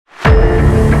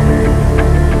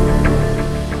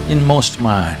In most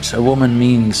minds, a woman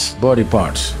means body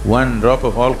parts. One drop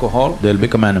of alcohol, they'll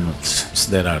become animals.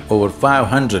 There are over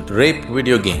 500 rape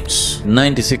video games.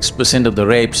 96% of the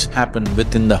rapes happen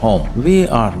within the home. We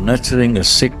are nurturing a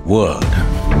sick world.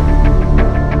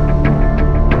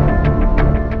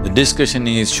 The discussion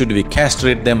is, should we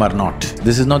castrate them or not?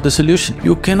 This is not the solution.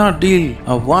 You cannot deal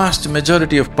a vast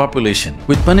majority of population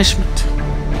with punishment.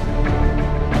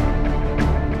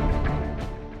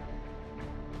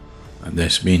 And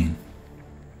there's been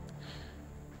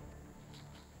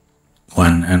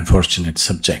one unfortunate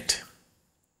subject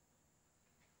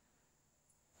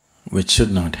which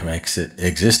should not have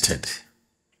existed,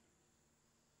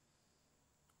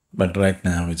 but right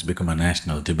now it's become a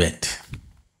national debate,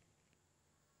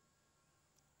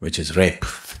 which is rape.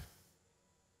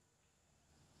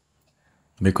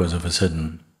 Because of a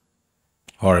certain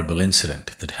horrible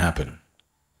incident that happened,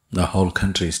 the whole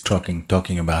country is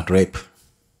talking about rape.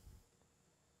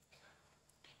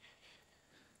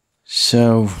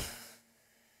 So,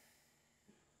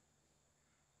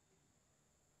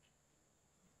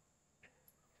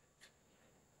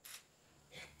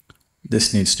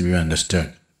 this needs to be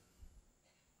understood,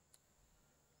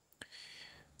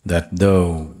 that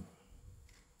though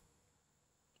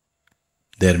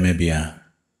there may be a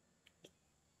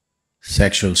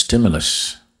sexual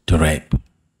stimulus to rape,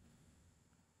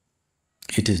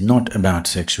 it is not about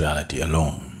sexuality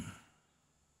alone.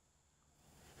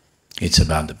 It's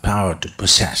about the power to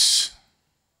possess.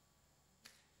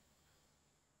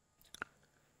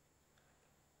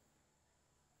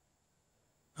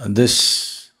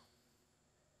 This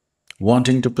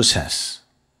wanting to possess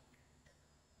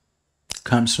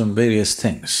comes from various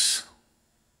things.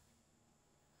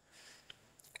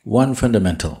 One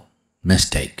fundamental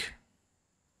mistake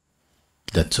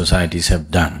that societies have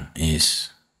done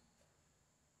is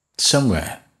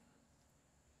somewhere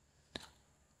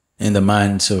in the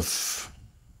minds of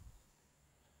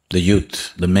the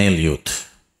youth, the male youth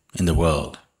in the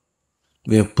world,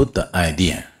 we have put the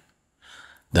idea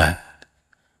that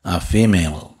a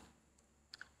female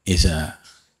is an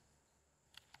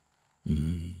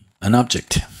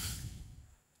object,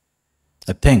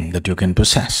 a thing that you can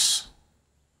possess.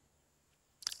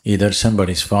 Either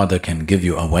somebody's father can give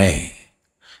you away,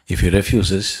 if he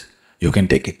refuses, you can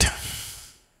take it.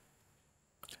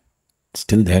 It's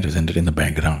still there, isn't it, in the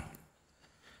background?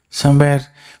 Somewhere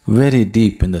very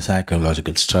deep in the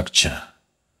psychological structure,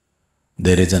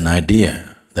 there is an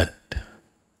idea that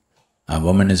a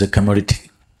woman is a commodity.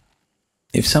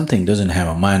 If something doesn't have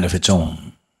a mind of its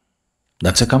own,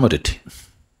 that's a commodity.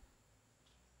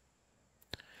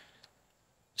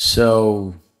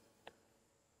 So,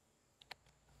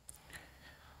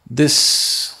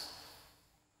 this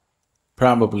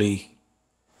probably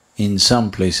in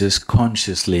some places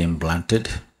consciously implanted,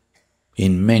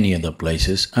 in many other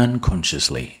places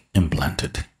unconsciously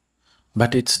implanted,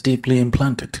 but it's deeply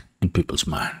implanted in people's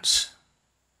minds.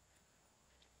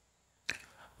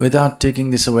 Without taking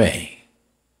this away,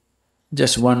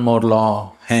 just one more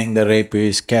law, hang the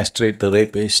rapist, castrate the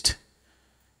rapist,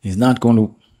 is not going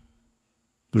to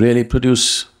really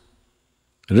produce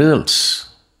results.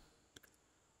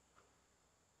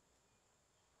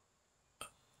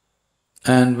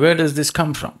 And where does this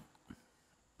come from?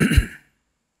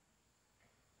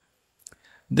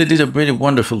 There is a very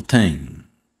wonderful thing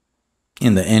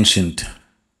in the ancient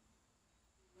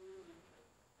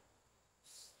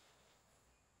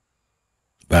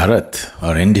Bharat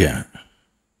or India.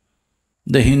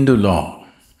 The Hindu law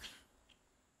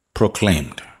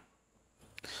proclaimed,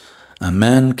 a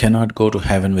man cannot go to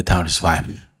heaven without his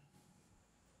wife.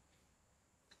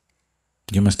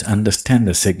 You must understand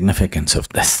the significance of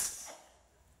this.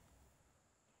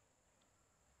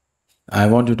 I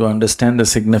want you to understand the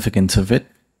significance of it.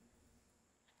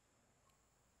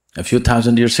 A few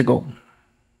thousand years ago,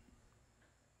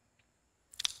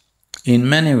 in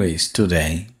many ways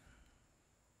today,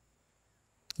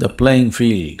 the playing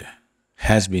field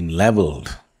has been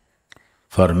leveled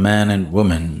for man and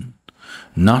woman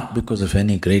not because of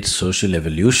any great social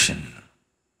evolution,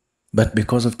 but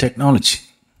because of technology.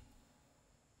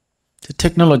 The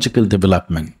technological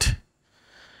development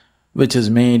which has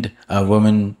made a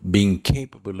woman being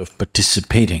capable of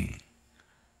participating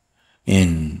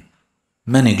in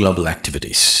many global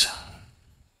activities.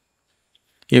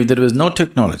 If there was no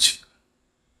technology,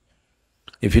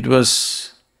 if it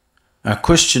was a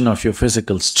question of your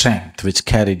physical strength which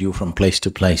carried you from place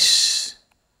to place,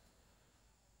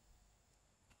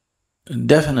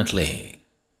 definitely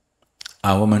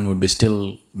a woman would be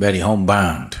still very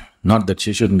homebound. Not that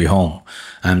she shouldn't be home,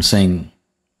 I'm saying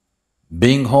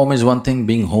being home is one thing,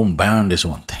 being homebound is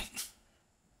one thing.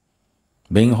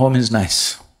 Being home is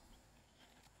nice.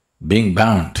 Being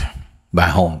bound by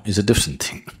home is a different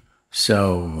thing.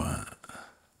 So,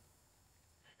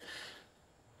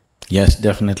 yes,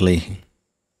 definitely,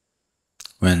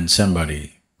 when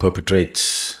somebody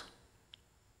perpetrates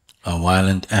a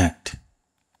violent act,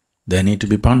 they need to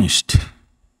be punished.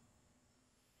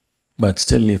 But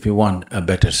still, if you want a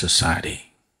better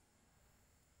society,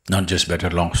 not just better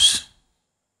laws,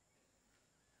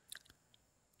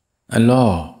 a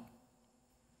law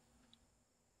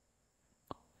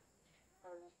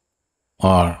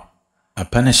or a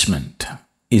punishment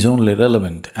is only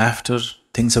relevant after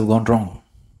things have gone wrong.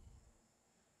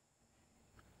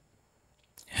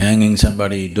 Hanging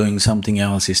somebody, doing something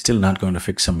else is still not going to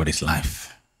fix somebody's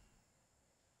life.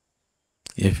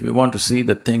 If we want to see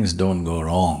that things don't go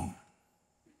wrong,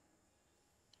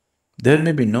 there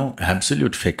may be no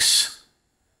absolute fix,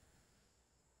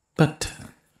 but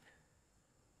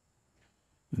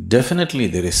definitely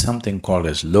there is something called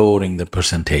as lowering the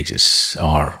percentages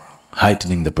or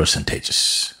heightening the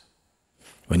percentages.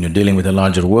 When you're dealing with a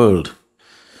larger world,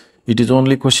 it is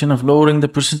only a question of lowering the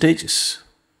percentages.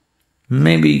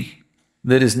 Maybe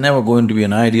there is never going to be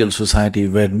an ideal society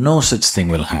where no such thing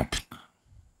will happen.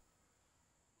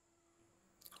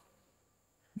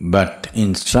 But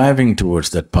in striving towards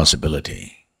that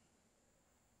possibility,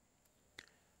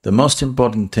 the most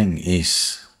important thing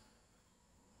is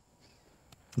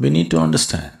we need to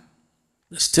understand,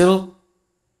 still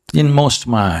in most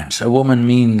minds, a woman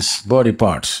means body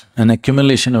parts, an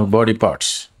accumulation of body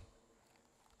parts.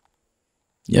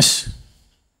 Yes?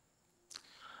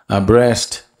 A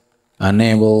breast, a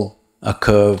navel, a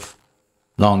curve,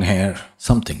 long hair,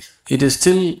 something. It is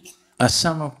still a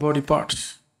sum of body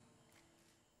parts.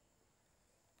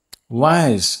 Why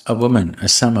is a woman a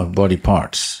sum of body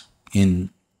parts in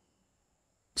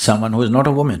someone who is not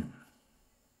a woman?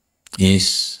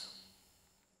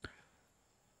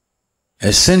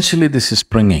 Essentially this is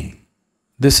springing.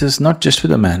 This is not just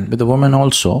with a man, with a woman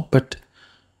also, but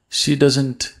she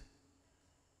doesn't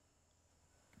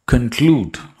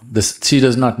conclude she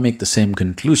does not make the same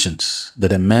conclusions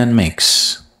that a man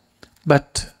makes,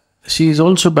 but she is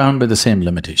also bound by the same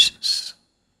limitations.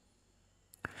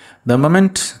 The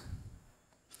moment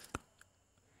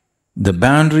the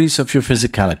boundaries of your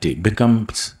physicality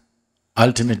becomes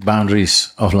ultimate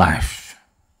boundaries of life,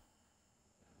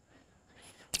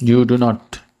 you do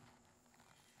not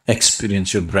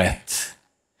experience your breath,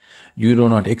 you do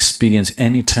not experience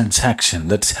any transaction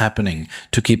that's happening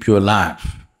to keep you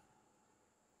alive.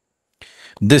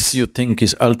 This you think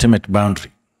is ultimate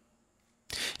boundary.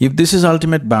 If this is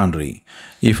ultimate boundary,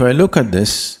 if I look at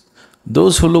this,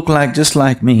 those who look like just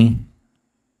like me,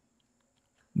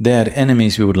 they are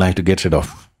enemies we would like to get rid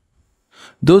of.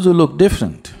 Those who look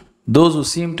different, those who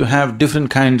seem to have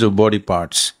different kinds of body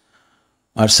parts,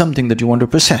 are something that you want to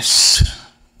possess.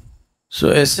 So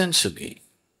essentially,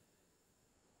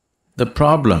 the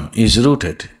problem is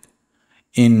rooted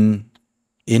in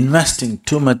investing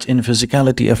too much in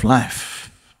physicality of life.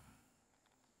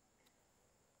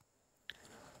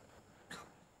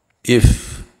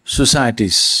 If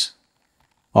societies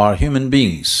or human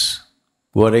beings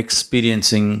were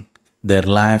experiencing their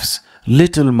lives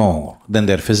little more than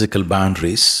their physical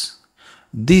boundaries,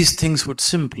 these things would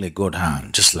simply go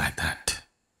down just like that.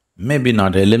 Maybe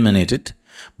not eliminated,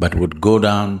 but would go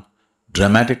down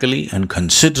dramatically and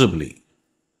considerably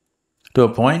to a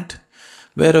point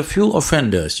where a few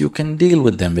offenders, you can deal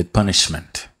with them with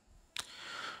punishment.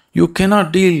 You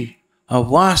cannot deal a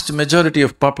vast majority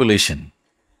of population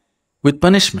with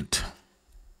punishment.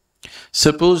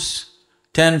 Suppose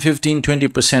 10, 15,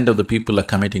 20% of the people are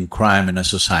committing crime in a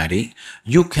society,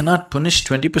 you cannot punish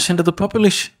 20% of the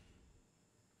population.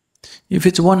 If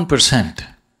it's 1%,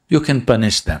 you can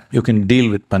punish them, you can deal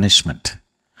with punishment.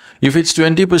 If it's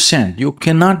 20%, you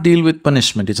cannot deal with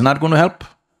punishment, it's not going to help.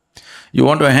 You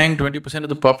want to hang 20% of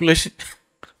the population?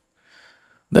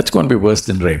 That's going to be worse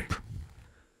than rape.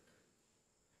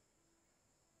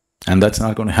 And that's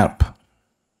not going to help.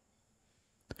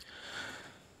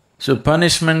 So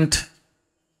punishment,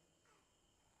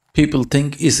 people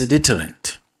think, is a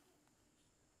deterrent.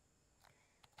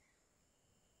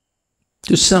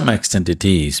 To some extent it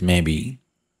is, maybe.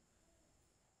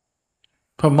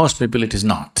 For most people it is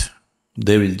not.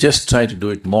 They will just try to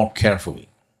do it more carefully.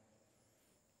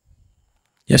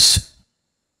 Yes,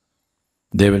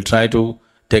 they will try to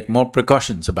take more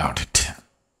precautions about it.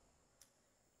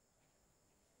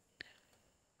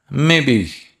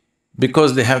 Maybe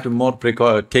because they have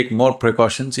to take more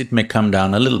precautions, it may come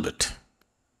down a little bit.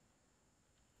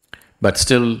 But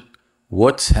still,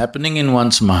 what's happening in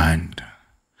one's mind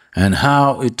and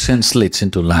how it translates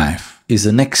into life is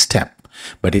the next step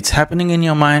But it's happening in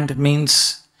your mind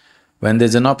means when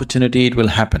there's an opportunity, it will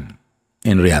happen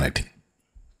in reality.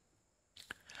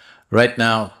 Right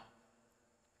now,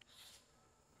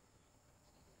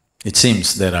 it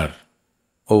seems there are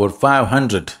over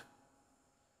 500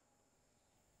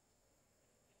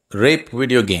 rape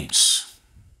video games,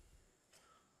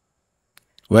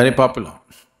 very popular.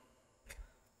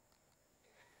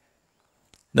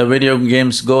 The video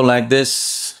games go like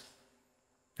this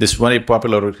very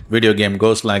popular video game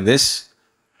goes like this.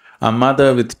 A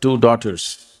mother with two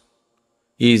daughters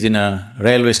is in a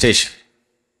railway station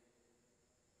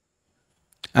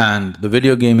and the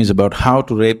video game is about how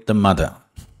to rape the mother.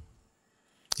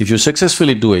 If you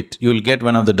successfully do it, you'll get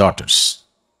one of the daughters.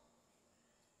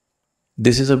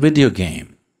 This is a video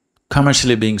game,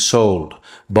 commercially being sold,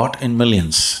 bought in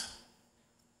millions.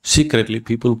 Secretly,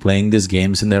 people playing these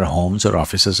games in their homes or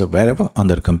offices or wherever on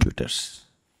their computers.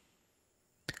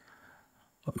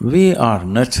 We are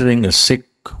nurturing a sick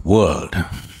world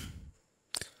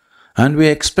and we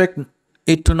expect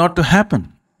it not to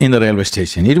happen in the railway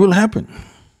station. It will happen.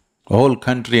 The whole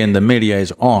country and the media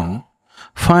is on,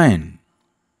 fine.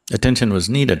 Attention was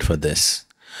needed for this.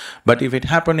 But if it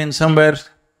happened in somewhere,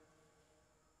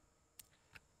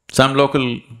 some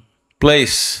local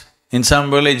place, in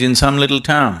some village, in some little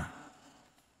town,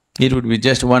 it would be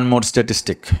just one more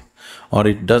statistic, or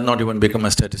it does not even become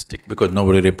a statistic because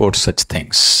nobody reports such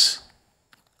things.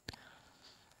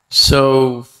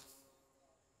 So,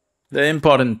 the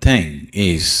important thing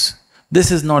is,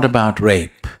 this is not about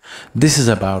rape, this is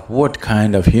about what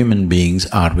kind of human beings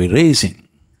are we raising.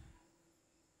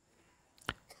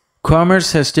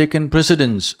 Commerce has taken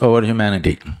precedence over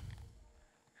humanity.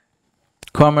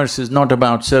 Commerce is not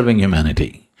about serving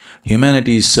humanity.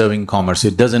 Humanity is serving commerce.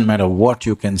 It doesn't matter what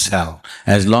you can sell.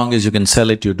 As long as you can sell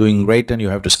it, you're doing great and you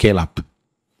have to scale up.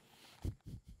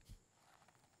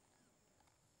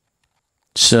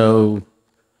 So,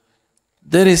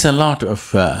 there is a lot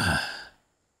of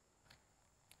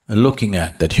looking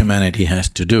at that humanity has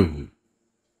to do.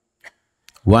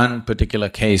 One particular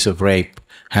case of rape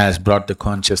has brought the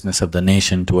consciousness of the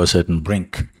nation to a certain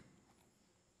brink.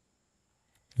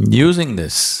 Using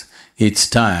this, it's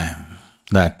time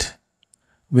that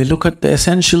we look at the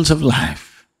essentials of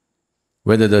life.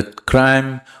 Whether the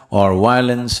crime or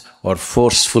violence or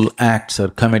forceful acts are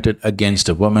committed against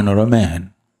a woman or a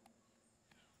man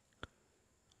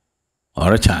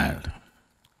or a child,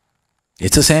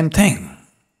 it's the same thing.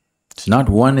 It's not…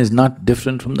 one is not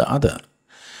different from the other.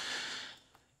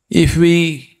 If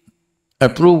we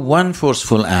approve one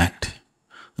forceful act,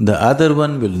 the other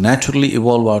one will naturally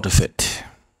evolve out of it.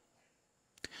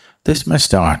 This must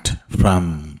start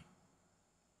from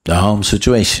the home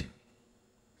situation.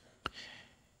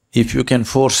 If you can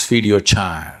force feed your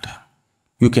child,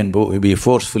 you can be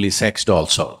forcefully sexed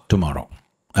also tomorrow.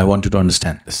 I want you to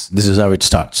understand this. This is how it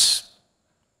starts.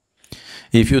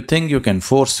 If you think you can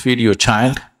force feed your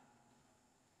child,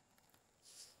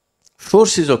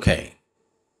 force is okay.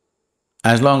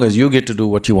 As long as you get to do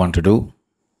what you want to do,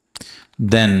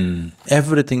 then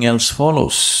everything else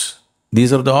follows.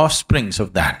 These are the offsprings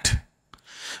of that.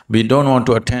 We don't want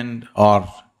to attend or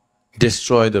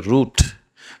destroy the root,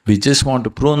 we just want to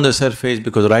prune the surface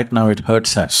because right now it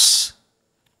hurts us.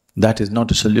 That is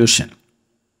not a solution.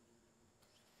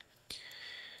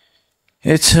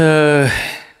 It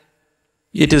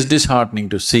is disheartening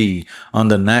to see on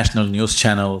the national news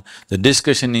channel, the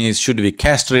discussion is, should we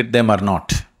castrate them or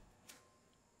not?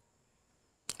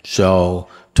 So,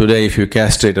 today if you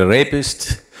castrate a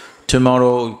rapist,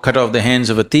 tomorrow cut off the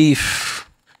hands of a thief,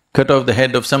 cut off the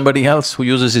head of somebody else who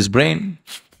uses his brain.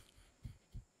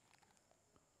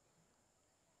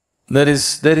 There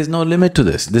is no limit to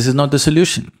this is not the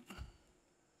solution.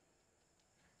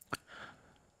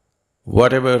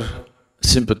 Whatever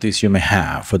sympathies you may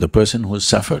have for the person who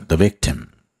suffered, the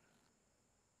victim,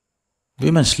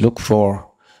 we must look for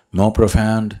more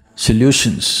profound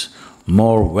solutions,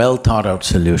 more well-thought-out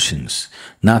solutions,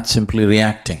 not simply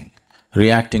reacting.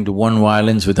 Reacting to one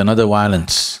violence with another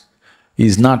violence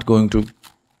is not going to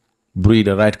breed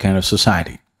a right kind of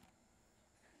society.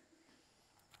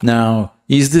 Now,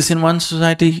 is this in one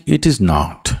society? It is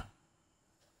not.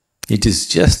 It is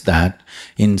just that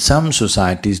in some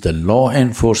societies the law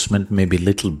enforcement may be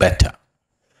little better.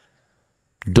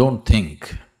 Don't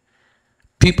think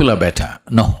people are better,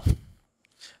 no.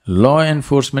 Law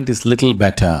enforcement is little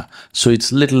better, so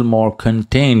it's little more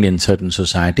contained in certain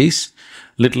societies,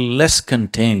 little less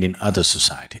contained in other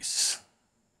societies.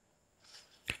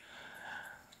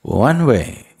 One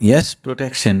way, yes,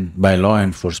 protection by law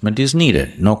enforcement is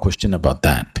needed, no question about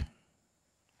that.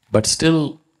 But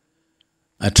still,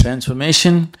 A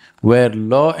transformation where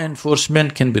law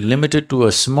enforcement can be limited to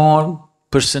a small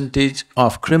percentage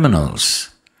of criminals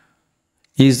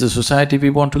is the society we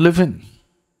want to live in.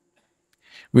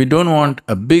 We don't want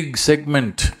a big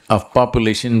segment of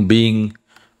population being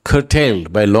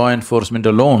curtailed by law enforcement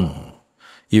alone.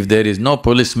 If there is no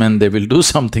policeman, they will do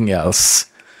something else.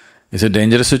 It's a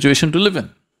dangerous situation to live in.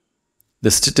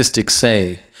 The statistics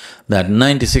say that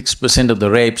 96% of the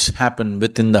rapes happen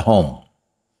within the home.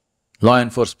 Law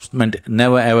enforcement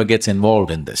never ever gets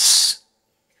involved in this.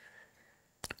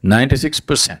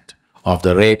 96% of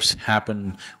the rapes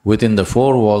happen within the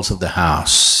four walls of the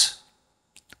house.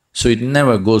 So it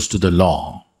never goes to the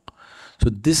law. So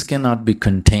this cannot be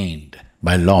contained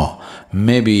by law.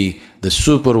 Maybe the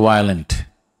super violent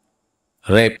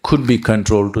rape could be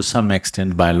controlled to some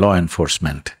extent by law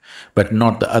enforcement, but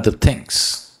not the other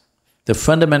things. The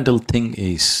fundamental thing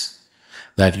is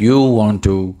that you want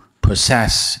to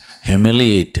possess,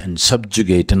 humiliate and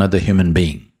subjugate another human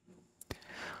being.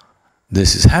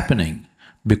 This is happening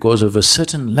because of a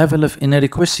certain level of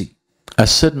inadequacy, a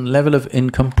certain level of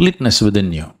incompleteness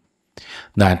within you,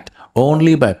 that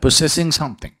only by possessing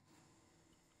something,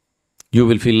 you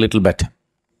will feel little better.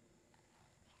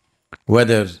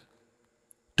 Whether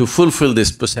to fulfill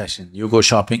this possession, you go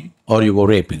shopping or you go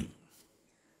raping.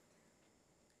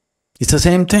 It's the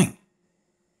same thing.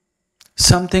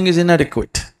 Something is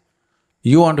inadequate.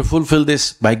 You want to fulfill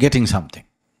this by getting something.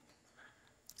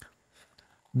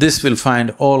 This will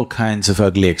find all kinds of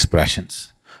ugly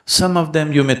expressions. Some of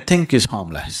them you may think is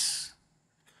harmless.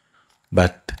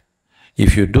 But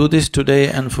if you do this today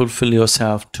and fulfill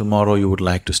yourself, tomorrow you would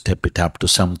like to step it up to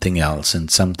something else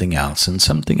and something else and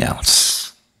something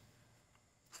else.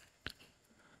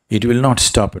 It will not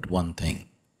stop at one thing.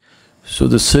 So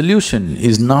the solution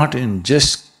is not in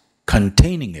just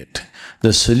containing it,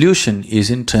 the solution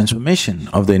is in transformation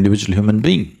of the individual human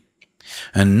being.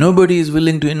 And nobody is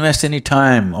willing to invest any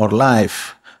time or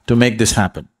life to make this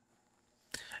happen.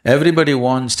 Everybody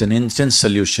wants an instant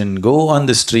solution, go on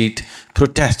the street,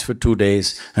 protest for 2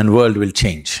 days and world will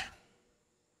change.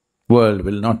 World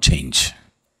will not change.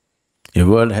 Your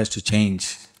world has to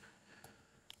change.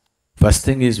 First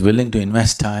thing is willing to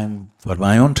invest time for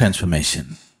my own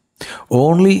transformation.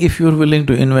 Only if you're willing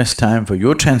to invest time for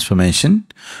your transformation,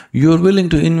 you're willing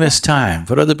to invest time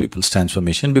for other people's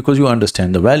transformation because you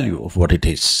understand the value of what it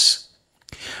is.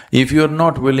 If you're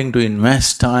not willing to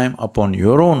invest time upon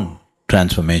your own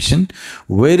transformation,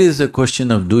 where is the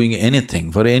question of doing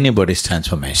anything for anybody's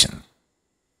transformation?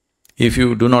 If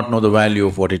you do not know the value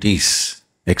of what it is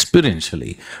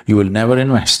experientially, you will never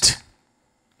invest.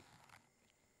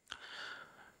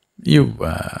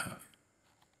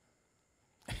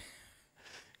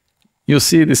 You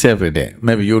see this every day,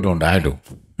 maybe you don't, I do.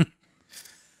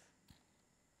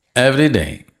 Every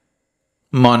day,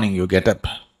 morning you get up,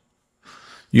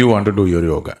 you want to do your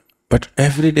yoga, but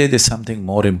every day there's something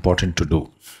more important to do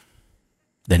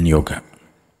than yoga.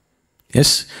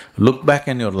 Yes, look back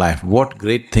in your life, what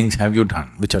great things have you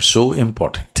done which are so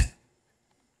important?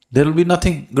 There will be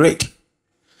nothing great.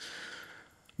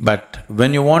 But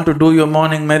when you want to do your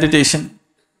morning meditation,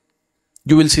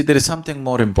 you will see there is something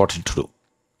more important to do.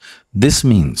 This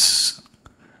means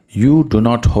you do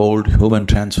not hold human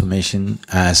transformation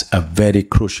as a very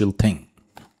crucial thing.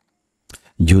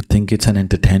 You think it's an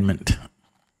entertainment.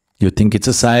 You think it's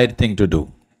a side thing to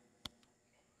do.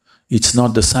 It's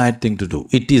not the side thing to do,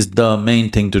 it is the main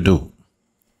thing to do.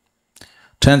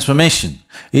 Transformation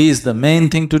is the main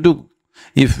thing to do.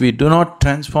 If we do not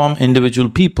transform individual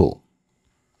people,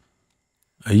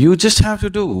 you just have to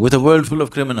do with a world full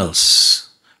of criminals.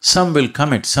 Some will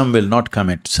commit, some will not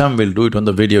commit, some will do it on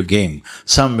the video game,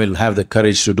 some will have the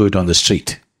courage to do it on the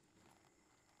street.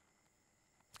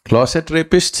 Closet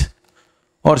rapist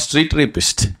or street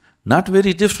rapist, not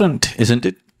very different, isn't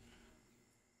it?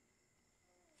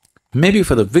 Maybe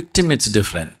for the victim it's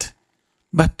different,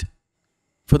 but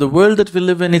for the world that we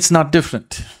live in, it's not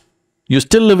different. You're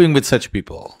still living with such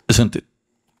people, isn't it?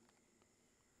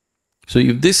 So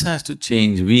if this has to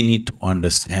change, we need to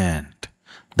understand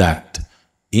that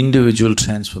individual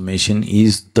transformation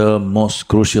is the most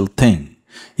crucial thing.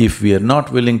 If we are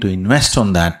not willing to invest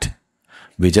on that,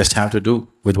 we just have to do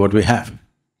with what we have,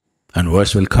 and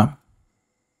worse will come.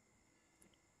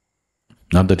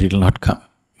 Not that it will not come,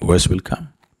 worse will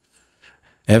come.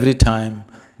 Every time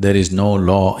there is no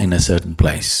law in a certain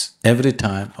place, every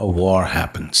time a war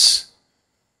happens,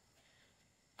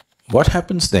 what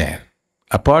happens there?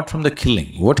 Apart from the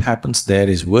killing, what happens there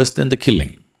is worse than the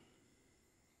killing.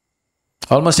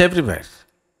 Almost everywhere.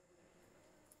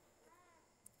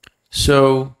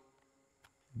 So,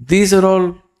 these are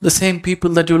all the same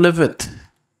people that you live with.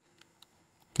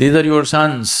 These are your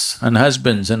sons and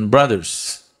husbands and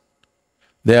brothers.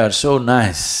 They are so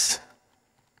nice.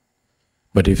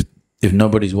 But if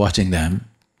nobody's watching them,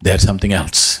 they're something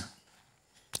else.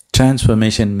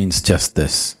 Transformation means just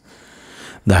this,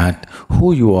 that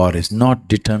who you are is not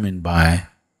determined by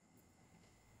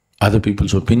other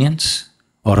people's opinions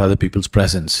or other people's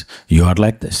presence. You are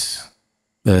like this.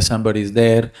 Whether somebody is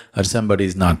there or somebody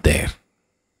is not there,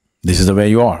 this is the way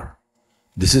you are.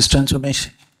 This is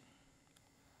transformation.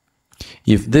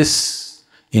 If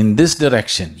in this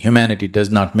direction, humanity does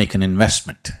not make an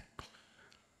investment,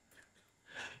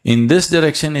 in this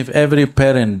direction, if every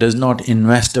parent does not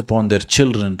invest upon their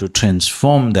children to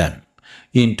transform them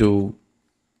into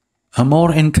a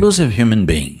more inclusive human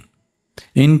being,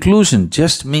 inclusion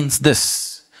just means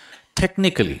this.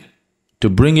 Technically, to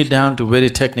bring it down to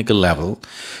very technical level,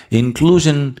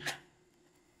 inclusion,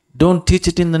 don't teach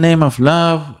it in the name of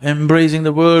love, embracing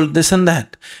the world, this and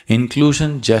that.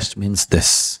 Inclusion just means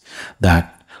this,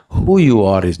 that who you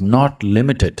are is not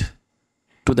limited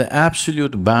to the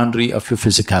absolute boundary of your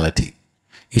physicality.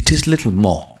 It is little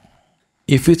more.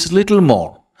 If it's little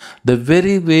more, the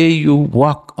very way you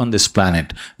walk on this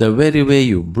planet, the very way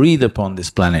you breathe upon this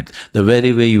planet, the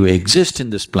very way you exist in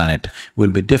this planet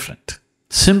will be different,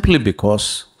 simply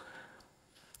because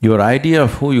your idea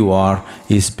of who you are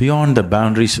is beyond the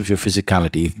boundaries of your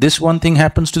physicality. If this one thing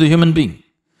happens to the human being,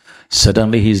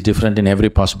 suddenly he is different in every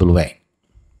possible way.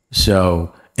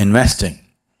 So, investing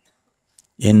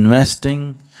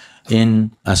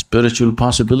in a spiritual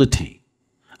possibility,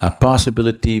 a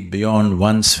possibility beyond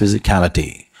one's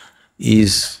physicality,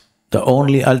 is the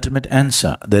only ultimate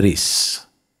answer there is.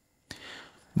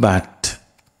 But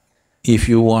if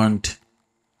you want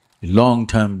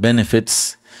long-term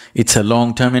benefits, it's a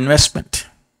long-term investment.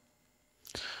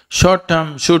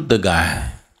 Short-term, shoot the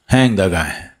guy, hang the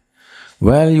guy.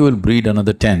 Well, you will breed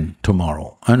another 10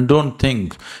 tomorrow. And don't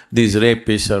think these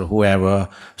rapists or whoever,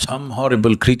 some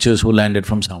horrible creatures who landed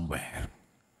from somewhere.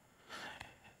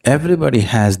 Everybody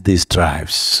has these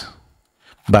drives,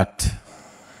 but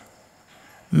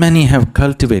many have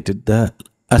cultivated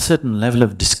a certain level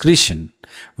of discretion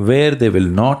where they will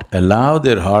not allow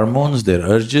their hormones, their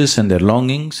urges and their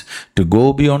longings to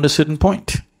go beyond a certain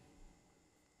point.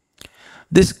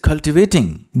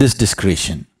 Cultivating this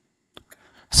discretion,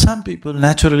 some people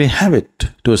naturally have it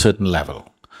to a certain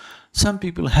level, some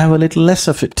people have a little less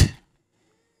of it.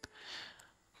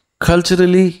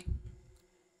 Culturally,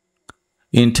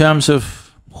 in terms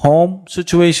of home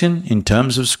situation, in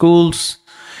terms of schools,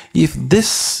 if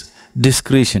this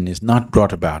discretion is not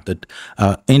brought about, that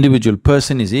an individual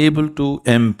person is able to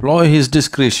employ his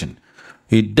discretion,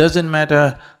 it doesn't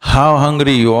matter how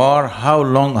hungry you are,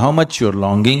 how much you're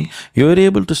longing, you're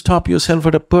able to stop yourself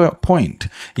at a point.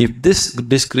 If this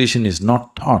discretion is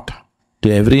not taught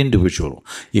to every individual,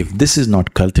 if this is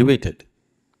not cultivated,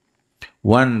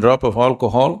 one drop of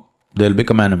alcohol, they'll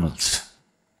become animals.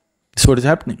 That's what is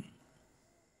happening.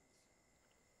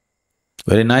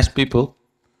 Very nice people,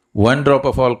 one drop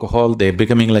of alcohol, they're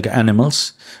becoming like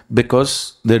animals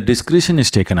because their discretion is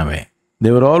taken away. They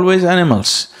were always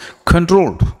animals,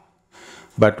 controlled.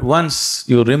 But once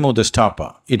you remove the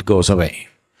stopper, it goes away.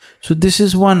 So this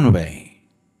is one way.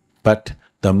 But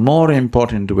the more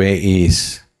important way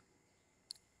is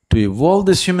to evolve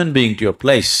this human being to a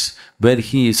place where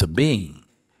he is a being.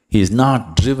 He is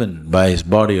not driven by his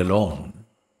body alone.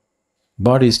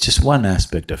 Body is just one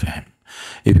aspect of him.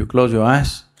 If you close your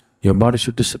eyes, your body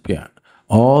should disappear.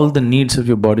 All the needs of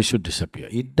your body should disappear.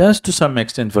 It does to some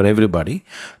extent for everybody.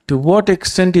 To what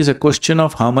extent is a question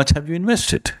of how much have you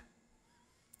invested.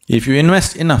 If you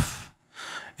invest enough,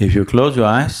 if you close your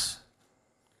eyes,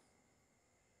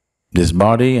 this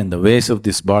body and the ways of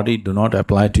this body do not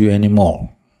apply to you anymore.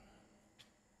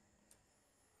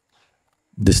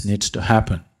 This needs to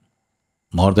happen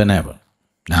more than ever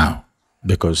now,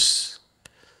 because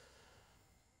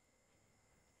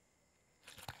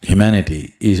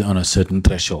humanity is on a certain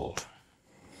threshold.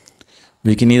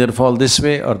 We can either fall this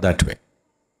way or that way.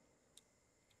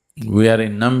 We are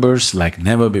in numbers like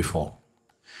never before.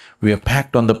 We are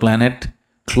packed on the planet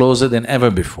closer than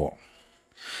ever before.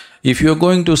 If you're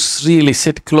going to really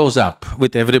sit close up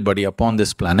with everybody upon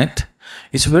this planet,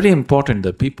 it's very important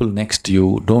the people next to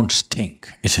you don't stink,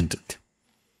 isn't it?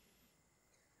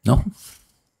 No?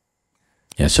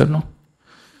 Yes or no?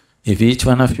 If each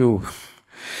one of you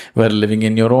were living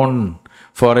in your own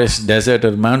forest, desert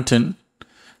or mountain,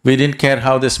 we didn't care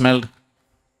how they smelled.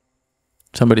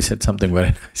 Somebody said something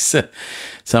very nice.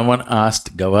 Someone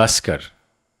asked Gavaskar,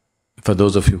 for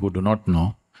those of you who do not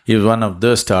know, he was one of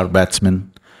the star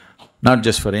batsmen, not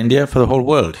just for India, for the whole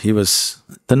world. He was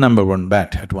the #1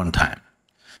 bat at one time.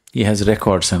 He has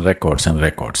records and records and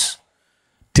records.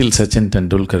 Till Sachin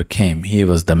Tendulkar came, he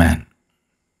was the man.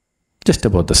 Just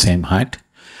about the same height,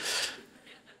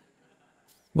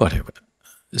 whatever.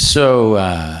 So,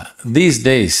 these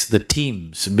days, the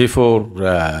teams, before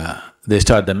they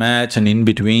start the match and in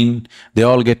between, they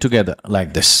all get together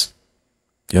like this.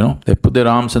 They put their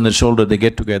arms on their shoulder, they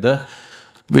get together.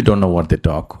 We don't know what they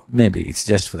talk, maybe it's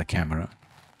just for the camera,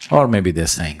 or maybe they're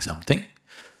saying something.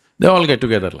 They all get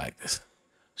together like this.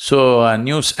 So a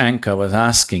news anchor was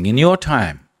asking, in your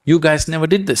time, you guys never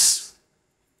did this.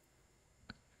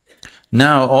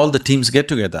 Now all the teams get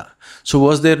together. So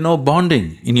was there no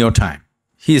bonding in your time?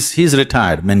 He's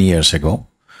retired many years ago.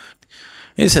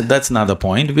 He said, that's not the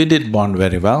point, we did bond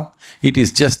very well. It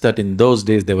is just that in those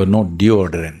days there were no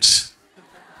deodorants.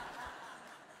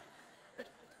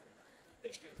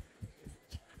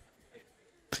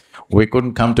 We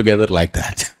couldn't come together like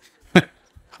that.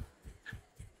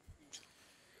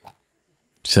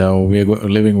 So we're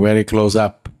living very close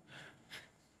up.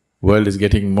 World is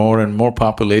getting more and more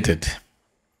populated.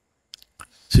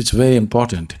 So it's very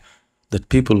important that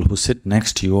people who sit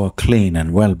next to you are clean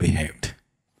and well-behaved,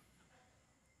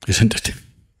 isn't it?